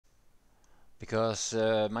Because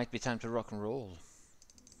might be time to rock and roll.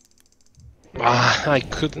 Ah, I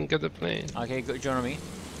couldn't get the plane. Okay, go join me.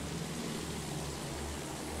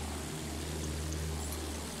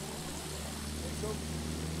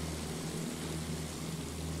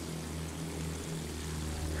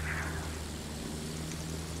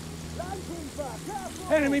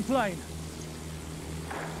 Enemy plane.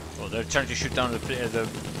 Oh, they're trying to shoot down the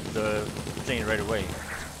plane right away,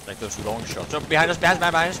 like those long shots. Oh, behind us! Behind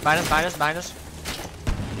us!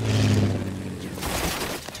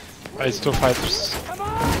 It's two fighters. Come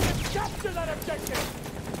on, capture that objective.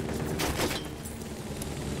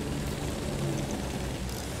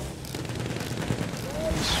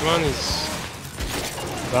 This one is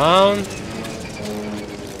down.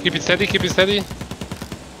 Keep it steady, keep it steady.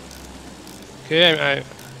 Okay,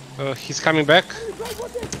 he's coming back.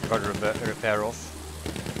 Got to repair off.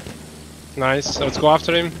 Nice, let's go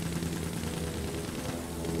after him.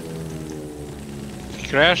 He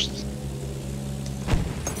crashed.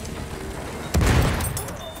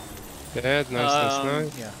 Dead,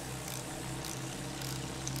 nice. Yeah.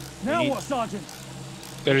 Now what, Sergeant?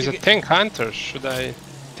 There is a tank hunter, should I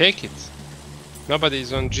take it? Nobody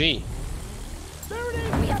is on G.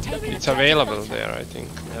 It's available there, I think.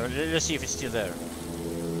 Let's see if it's still there.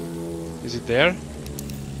 Is it there?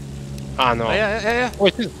 Ah, no. Oh, yeah. Oh,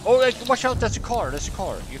 it is. Oh, watch out! That's a car.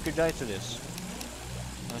 You could die to this.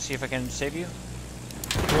 Let's see if I can save you.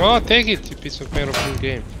 Oh, take it, you piece of beautiful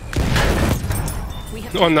game.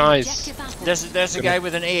 Oh, nice. There's a guy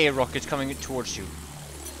with an AA rocket coming towards you.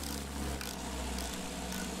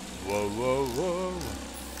 Whoa.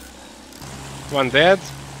 One dead.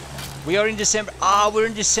 We are in December. Ah, we're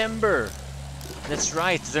in December. That's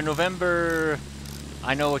right. The November.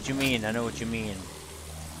 I know what you mean.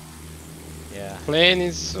 Yeah. Plane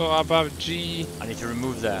is so above G. I need to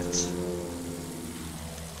remove that.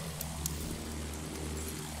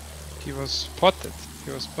 He was spotted.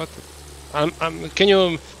 I'm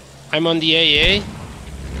on the AA.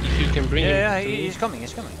 If you can bring him. Yeah, to me. he's coming.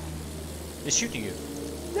 He's shooting you.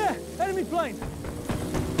 Yeah, enemy plane.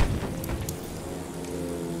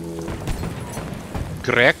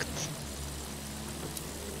 Correct.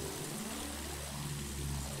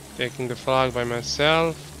 Taking the flag by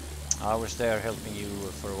myself. I was there helping you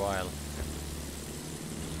for a while.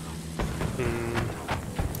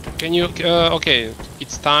 Can you? Okay,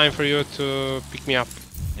 it's time for you to pick me up.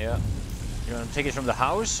 Yeah. You want to take it from the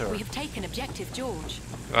house, or? We have taken objective George.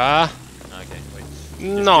 Ah. Okay, wait.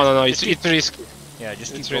 No. It's risky. Yeah,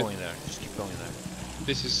 just keep going there.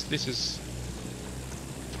 This is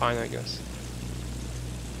fine, I guess.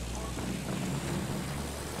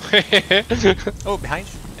 Oh, behind.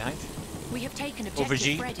 We have taken Over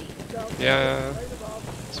G. objective ready. Yeah,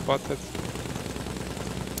 spotted.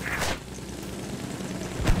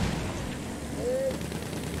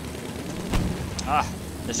 Ah,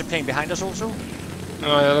 there's a plane behind us also.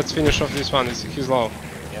 Oh yeah, let's finish off this one. He's low.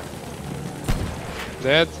 Yeah.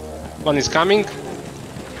 Dead. One is coming.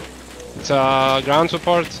 It's a ground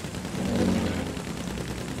support.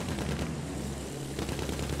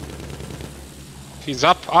 He's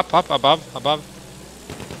up, above.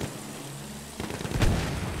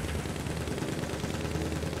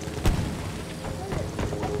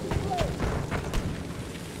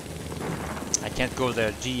 I can't go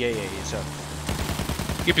there. GAA is up.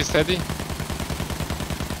 Keep it steady.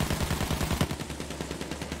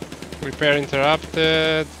 Repair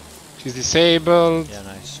interrupted. He's disabled. Yeah,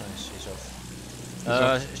 nice. He's off.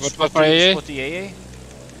 What for AA? Spot the AA?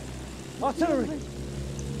 Artillery.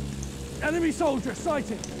 Enemy soldier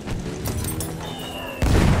sighted.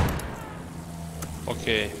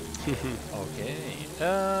 Okay. Okay.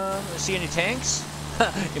 See any tanks?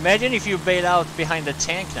 Imagine if you bail out behind the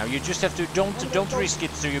tank now. You just have to don't risk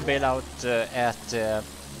it, so you bail out at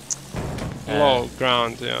low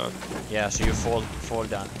ground. Yeah. Yeah, so you fall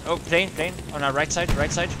down. Oh, plane on our right side.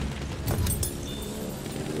 Yeah.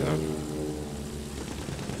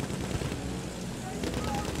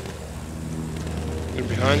 They're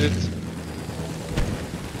behind it.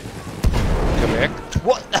 Connect.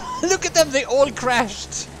 What? Look at them! They all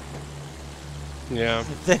crashed. Yeah.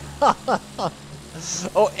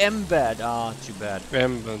 Oh, Mbad. Ah, too bad.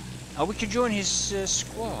 But Oh, we could join his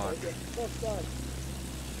squad.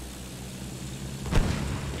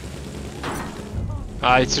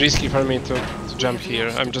 it's risky for me to jump here.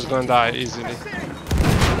 I'm just gonna die easily.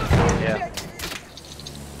 Yeah.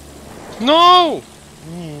 No!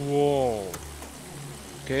 Whoa.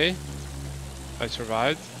 Okay. I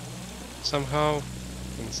survived somehow.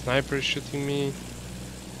 And sniper is shooting me.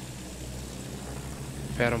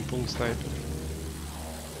 Pung sniper.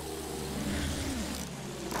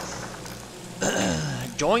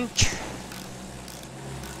 Doink!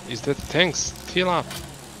 Is that tank still up?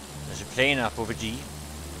 There's a plane up over D.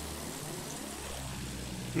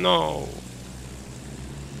 No.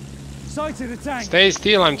 Sighted a tank. Stay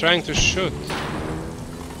still, I'm trying to shoot.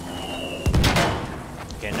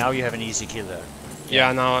 Okay, now you have an easy kill there.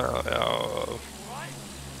 Yeah, now...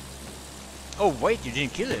 Oh wait, you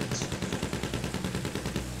didn't kill it.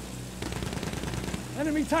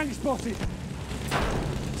 Enemy tank spotted.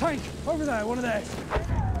 Tank over there, one of theirs.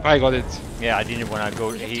 I got it. Yeah, I didn't want to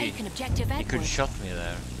go. We have He taken objective could Edward. shot me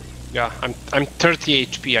there. Yeah, I'm 30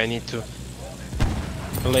 HP, I need to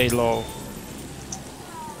lay low.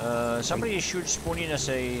 Somebody should spawn in as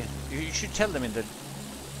a. You should tell them in the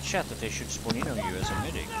chat that they should spawn in on you as a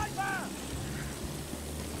medic.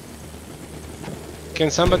 Can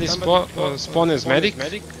somebody spawn as medic?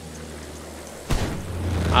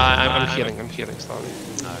 I'm healing slowly.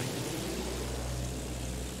 Alright.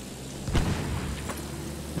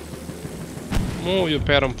 Move your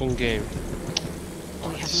Perampung game.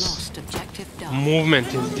 We have lost objective Duff.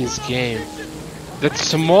 Movement in this game. That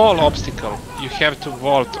small obstacle you have to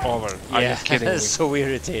vault over. Are you kidding me? That's so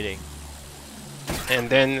irritating. And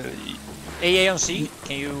then AA on C,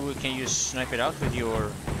 can you snipe it out with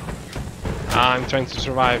your? I'm trying to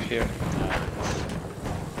survive here.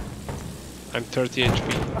 I'm 30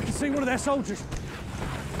 HP. I can see one of their soldiers.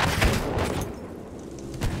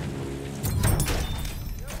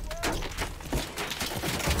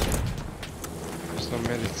 There's no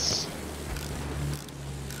medics.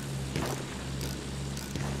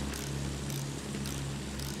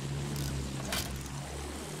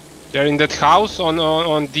 They're in that house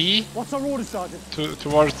on D What's our order, Sergeant?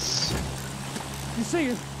 towards You see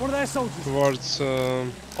him? One of their soldiers. towards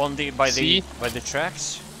On the C? by the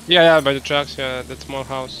tracks. yeah, by the tracks, yeah, that small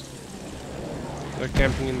house. They're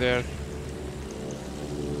camping in there.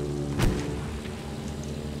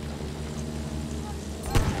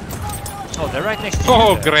 Oh, they're right next to you.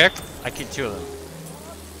 Oh, there. Greg! I killed two of them.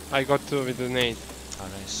 I got two with the nade. Oh,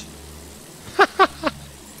 nice.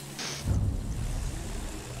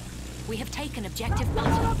 We have taken objective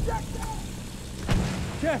Butter.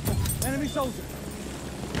 Careful, enemy soldier.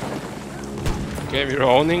 Okay, we're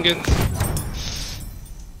owning it. I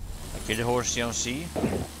killed the horse on C.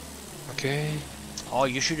 Okay. Oh,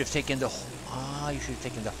 you should have taken the. You should have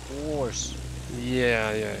taken the horse.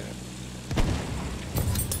 Yeah.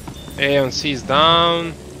 A on C is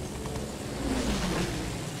down.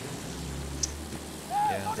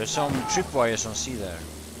 Yeah, there's some tripwires on C there.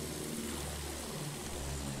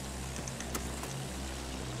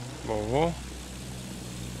 Whoa.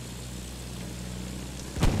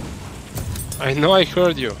 I know I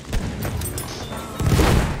heard you.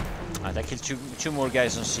 And I killed two more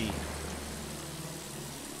guys on C.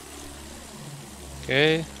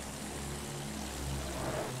 Okay.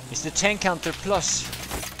 It's the tank counter plus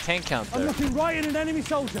tank I'm counter. looking right at an enemy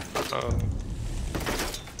soldier.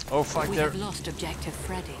 Oh fuck, We there. have lost objective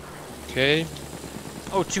Freddy. Okay.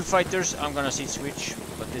 Oh, two fighters. I'm gonna seat switch,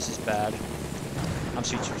 but this is bad. I'm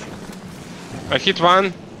seat switching. I hit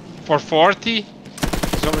one for 40.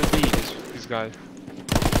 He's over D, this guy.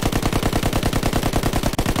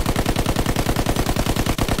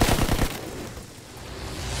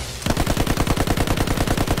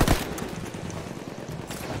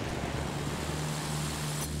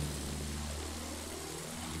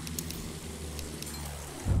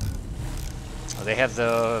 Oh, they have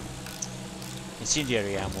the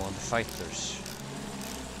incendiary ammo on the fighters.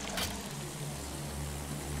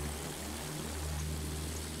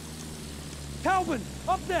 Calvin,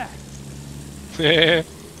 up there. Yeah.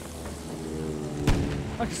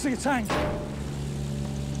 I can see a tank.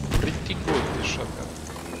 Pretty good, this shotgun.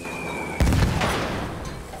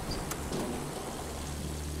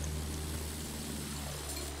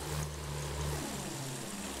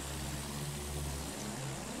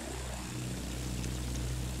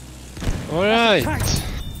 Alright.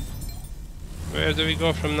 Where do we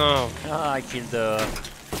go from now? Ah, I killed the.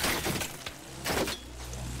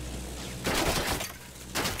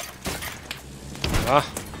 Ah,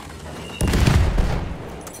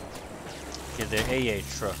 Killed the AA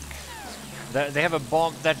truck. They have a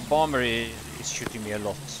bomb. That bomber is shooting me a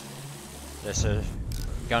lot. There's a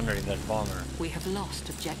gunner in that bomber We have lost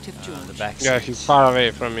objective on George. the back. yeah, seat. he's far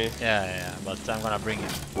away from me. Yeah, but I'm gonna bring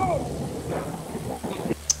him.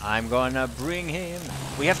 I'm gonna bring him.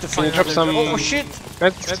 We have to Can you find drop another- some- Oh shit!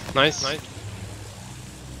 That's nice.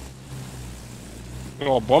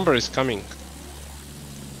 Oh, bomber is coming.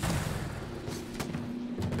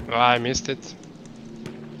 Ah, I missed it.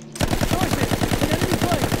 Nice hit. An enemy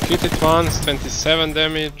plane. Hit it once, 27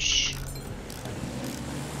 damage.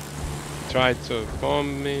 tried to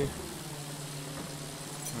bomb me.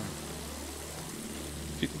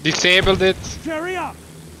 Disabled it. Jerry up!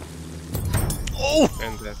 Oh!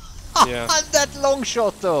 And that. Yeah. That long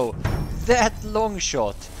shot though! That long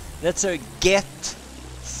shot! That's a get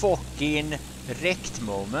fucking wrecked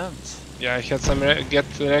moment. Yeah, I had some get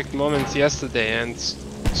wrecked moments yesterday, and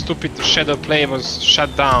stupid shadow play was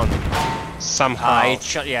shut down somehow.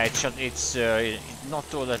 It's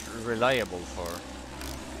not all that reliable for.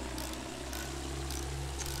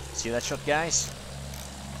 See that shot, guys?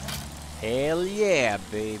 Hell yeah,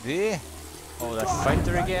 baby! Oh, that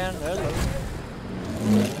fighter again. Hello.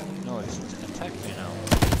 No, it's attack me now.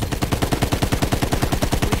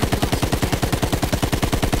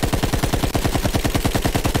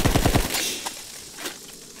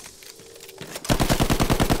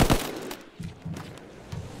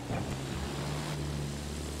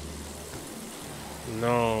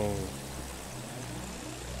 No.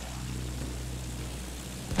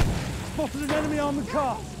 Spotted an enemy armored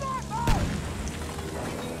car!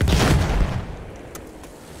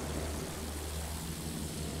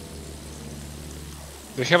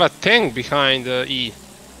 They have a tank behind E.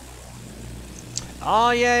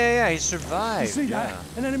 Oh yeah, he You survived. see that?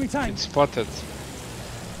 Yeah. An enemy tank! It's spotted.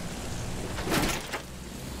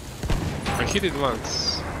 I hit it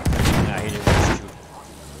once. Nah, he did once too.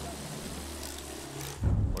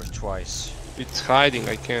 Or twice. It's hiding,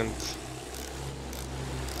 I can't.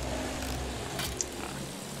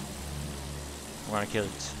 I'm gonna kill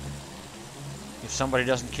it. If somebody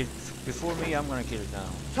doesn't kill it before me, I'm gonna kill it now.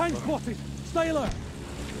 Tank spotted! Stay alert!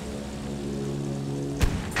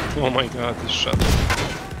 Oh my god, this shot.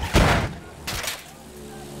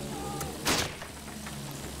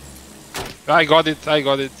 I got it.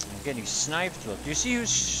 I'm getting sniped. Look, do you see who's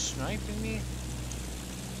sniping me?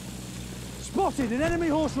 Spotted an enemy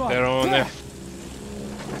horse rider! They're on There. F.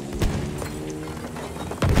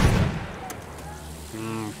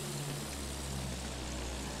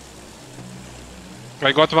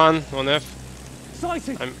 I got one on F.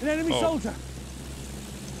 Sighted! I'm- An enemy oh. soldier!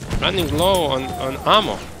 Running low on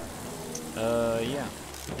ammo. Yeah.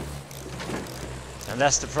 And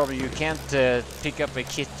that's the problem. You can't pick up a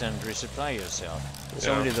kit and resupply yourself. It's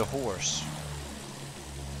Yeah. only the horse.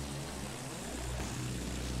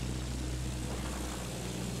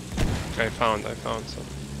 I found some.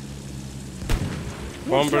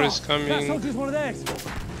 Bomber is That coming. soldier's one of theirs!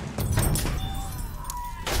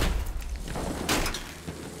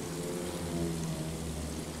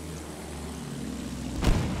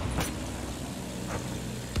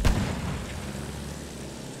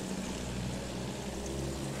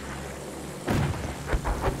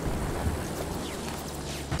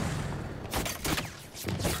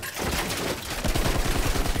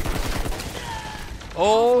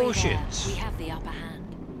 Oh Halfway shit! there, we have the upper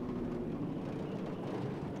hand.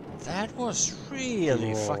 That was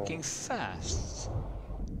really Whoa. fucking fast.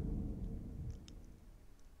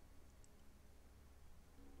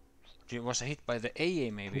 Was I hit by the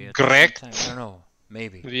AA maybe? At the same Correct. time? I don't know.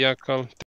 Maybe. Vehicle.